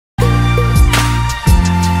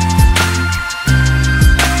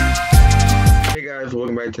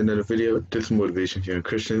back to another video. This is Motivation for Young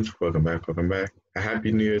Christians. Welcome back. A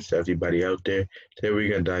happy New Year to everybody out there. Today we're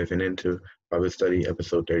going to dive into Bible study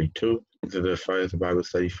episode 32. This is the first Bible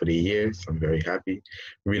study for the year, so I'm very happy.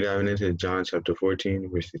 We're diving into John chapter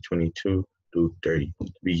 14, verses 22 through 30.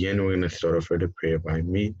 To begin, we're going to start off with a prayer by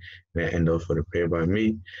me, and end off with a prayer by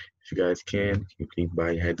me. If you guys can you please bow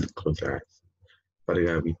your heads and close your eyes. Father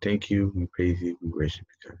God, we thank you, we praise you, we worship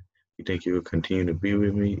you, God. We thank you will continue to be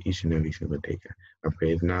with me each and every single day, God. I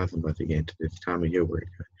pray as now as I'm about to get into this time of your word,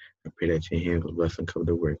 God. I pray that your hands will bless and cover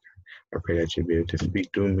the word, God. I pray that you'll be able to speak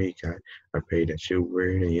through me, God. I pray that your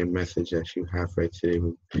word and your message that you have right today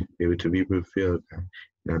will be able to be fulfilled, God.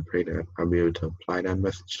 And I pray that I'll be able to apply that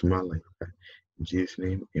message to my life, God. In Jesus'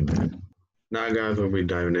 name, amen. Now, guys, we'll be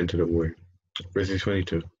diving into the word. Verses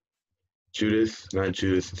 22. Judas, not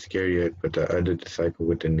Judas Iscariot, but the other disciple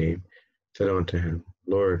with the name, said unto him,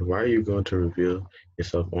 Lord, why are you going to reveal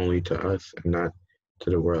yourself only to us and not to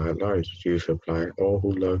the world at large? Jesus replied, all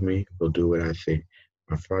who love me will do what I say.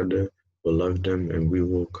 My Father will love them, and we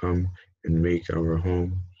will come and make our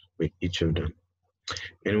home with each of them.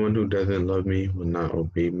 Anyone who doesn't love me will not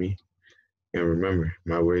obey me. And remember,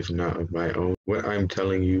 my words are not of my own. What I'm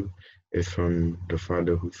telling you is from the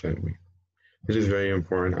Father who sent me. This is very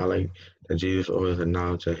important. I like that Jesus always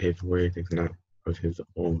acknowledged that his word is not of his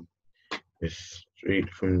own. It's straight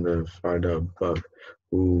from the Father above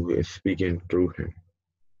who is speaking through him.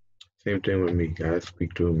 Same thing with me. God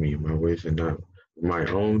speak through me. My words are not my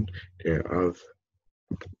own. They're of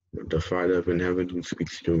the Father up in heaven who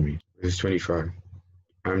speaks through me. Verse 25.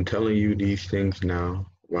 I'm telling you these things now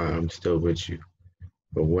while I'm still with you.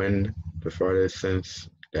 But when the Father sends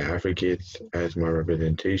the advocates as my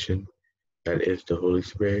representation, that is the Holy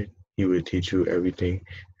Spirit, he will teach you everything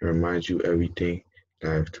and remind you everything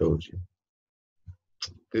that I've told you.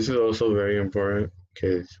 This is also very important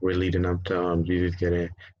because we're leading up to Jesus getting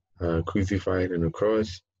crucified on the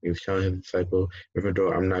cross. He was telling his disciple, even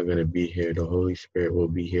though I'm not going to be here, the Holy Spirit will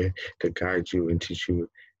be here to guide you and teach you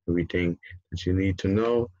everything that you need to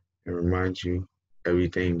know and remind you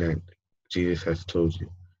everything that Jesus has told you.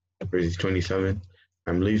 Verse 27,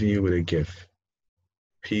 I'm leaving you with a gift,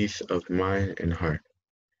 peace of mind and heart.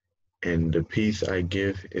 And the peace I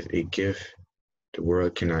give is a gift the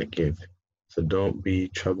world cannot give. So don't be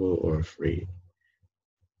troubled or afraid.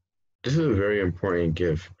 This is a very important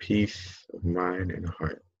gift, peace of mind and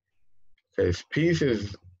heart. Because peace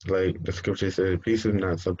is, like the scripture says, peace is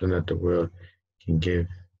not something that the world can give.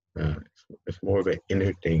 It's more of an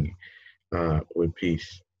inner thing with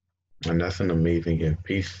peace. And that's an amazing gift.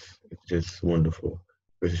 Peace is just wonderful.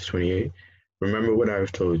 Verse 28, remember what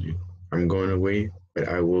I've told you. I'm going away, but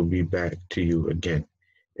I will be back to you again.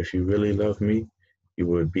 If you really love me, you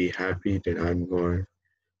would be happy that I'm going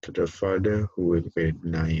to the Father who is greater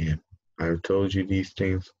than I am. I've told you these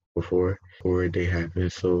things before they happen,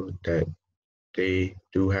 so that they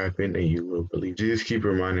do happen and you will believe. Jesus keep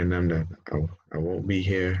reminding them that I won't be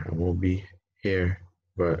here,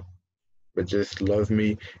 but just love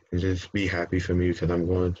me and just be happy for me because I'm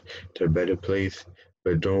going to a better place.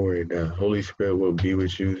 But don't worry, the Holy Spirit will be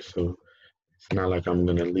with you, so it's not like I'm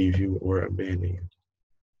going to leave you or abandon you.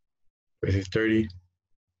 Verses 30,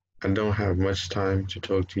 I don't have much time to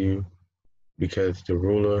talk to you because the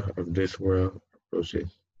ruler of this world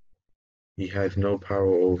approaches. He has no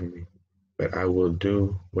power over me, but I will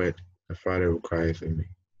do what the Father requires of me,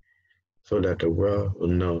 so that the world will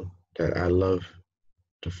know that I love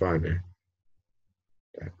the Father.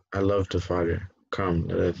 Come,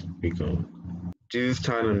 let us be going. Jesus'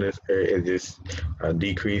 time on this earth is just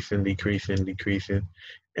decreasing,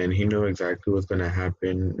 and he knows exactly what's going to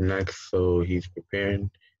happen next, so he's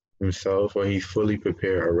preparing himself, or he's fully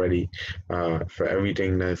prepared already for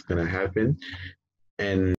everything that's going to happen,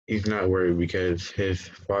 and he's not worried because his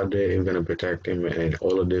Father is going to protect him, and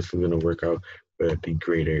all of this is going to work out for the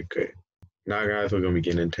greater good. Now, guys, we're going to be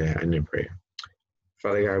getting into that in prayer.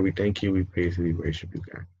 Father God, we thank you, we praise you, we worship you,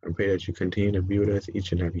 God. I pray that you continue to be with us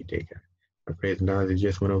each and every day, God. I pray that now as it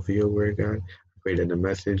just went over your word, God, I pray that the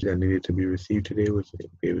message that needed to be received today was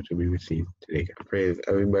able to be received today, God. I pray as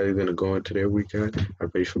everybody's going to go into their week, God, I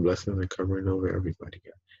pray for blessings and covering over everybody,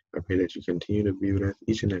 God. I pray that you continue to be with us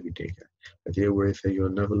each and every day, God. As your word says, you'll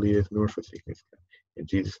never leave us nor forsake us, God. In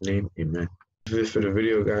Jesus' name, amen. This is it for the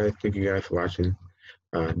video, guys. Thank you guys for watching.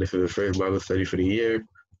 This is the first Bible study for the year.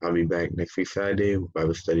 I'll be back next week Saturday with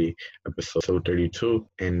Bible study episode 32.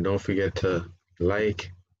 And don't forget to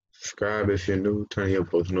like, subscribe if you're new, turn on your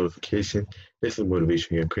post notification. This is Motivation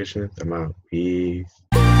for Young Christians. I'm out. Peace.